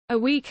a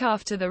week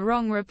after the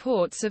wrong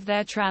reports of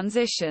their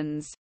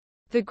transitions.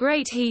 The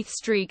great Heath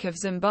Streak of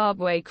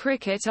Zimbabwe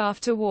cricket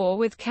after war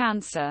with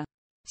cancer.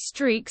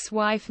 Streak's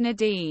wife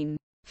Nadine.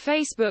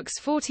 Facebook's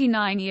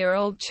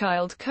 49-year-old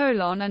child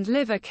colon and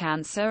liver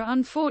cancer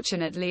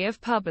unfortunately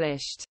have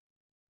published.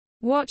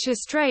 Watch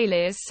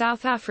Australia's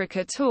South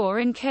Africa tour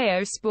in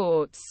KO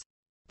Sports.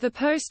 The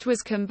post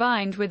was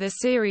combined with a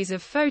series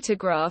of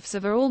photographs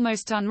of an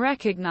almost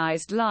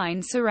unrecognized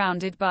line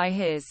surrounded by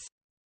his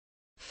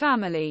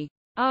family.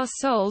 Our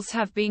souls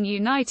have been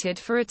united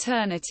for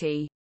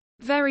eternity.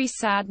 Very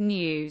sad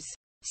news.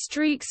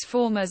 Streak's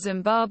former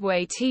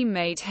Zimbabwe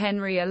teammate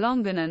Henry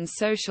Alonganon's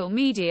social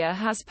media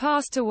has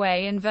passed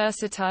away in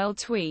versatile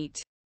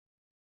tweet.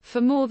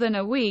 For more than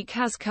a week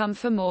has come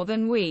for more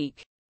than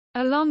week.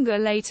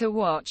 Alonga later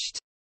watched.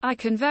 I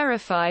can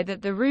verify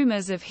that the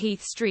rumors of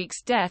Heath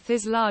Streak's death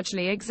is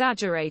largely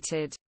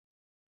exaggerated.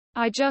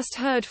 I just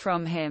heard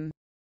from him.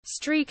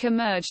 Streak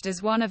emerged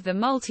as one of the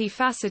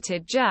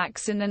multifaceted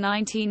Jacks in the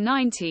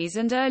 1990s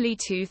and early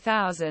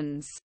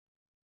 2000s.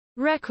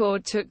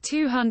 Record took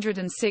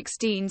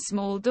 216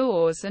 small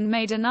doors and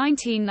made a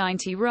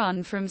 1990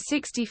 run from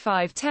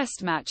 65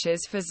 test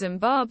matches for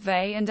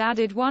Zimbabwe and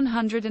added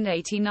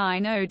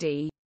 189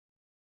 OD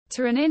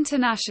to an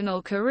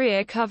international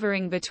career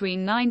covering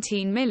between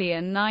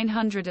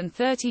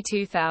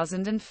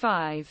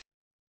 19,932,005.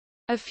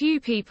 A few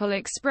people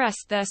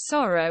expressed their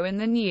sorrow in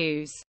the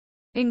news,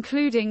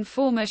 including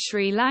former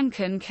Sri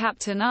Lankan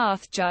captain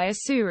Arth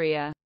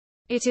Jayasuriya.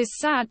 It is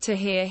sad to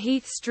hear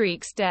Heath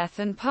Streak's death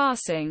and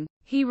passing,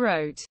 he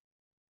wrote.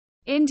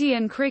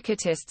 Indian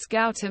cricketists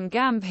Gautam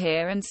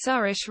Gambhir and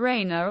Suresh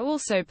Raina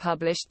also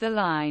published the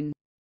line.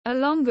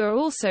 Alonga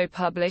also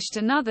published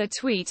another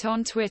tweet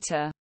on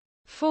Twitter,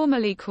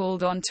 formally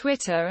called on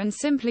Twitter, and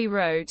simply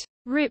wrote,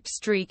 "Rip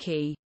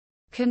Streaky."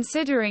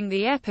 Considering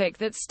the epic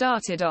that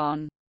started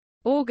on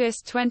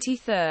August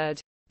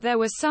 23, there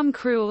were some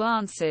cruel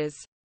answers,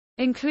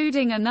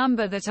 including a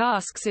number that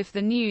asks if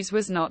the news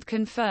was not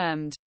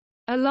confirmed.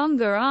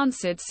 Alonga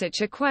answered such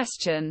a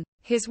question,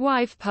 his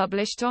wife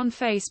published on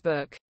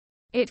Facebook.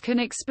 It can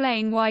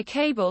explain why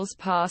cables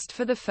passed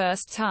for the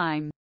first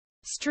time.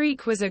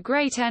 Streak was a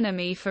great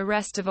enemy for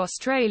rest of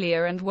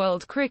Australia and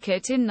world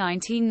cricket in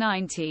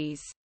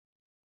 1990s.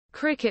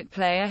 Cricket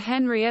player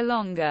Henry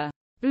Alonga.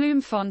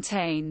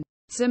 Bloemfontein.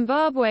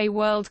 Zimbabwe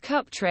World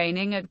Cup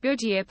training at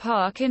Goodyear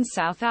Park in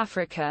South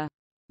Africa.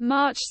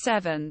 March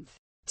 7,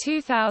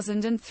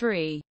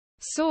 2003.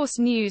 Source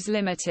News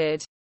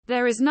Limited.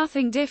 There is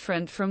nothing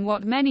different from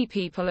what many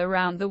people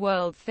around the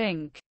world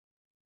think.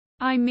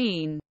 I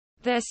mean,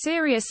 they're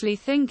seriously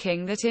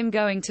thinking that I'm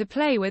going to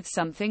play with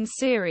something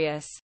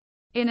serious.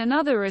 In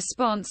another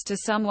response to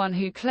someone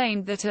who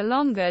claimed that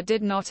Alonga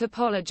did not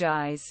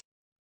apologize,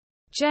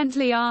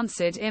 gently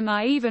answered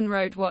I even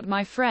wrote what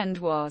my friend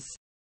was.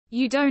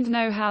 You don't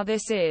know how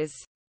this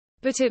is.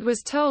 But it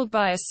was told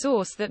by a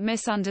source that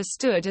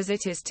misunderstood as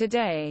it is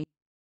today.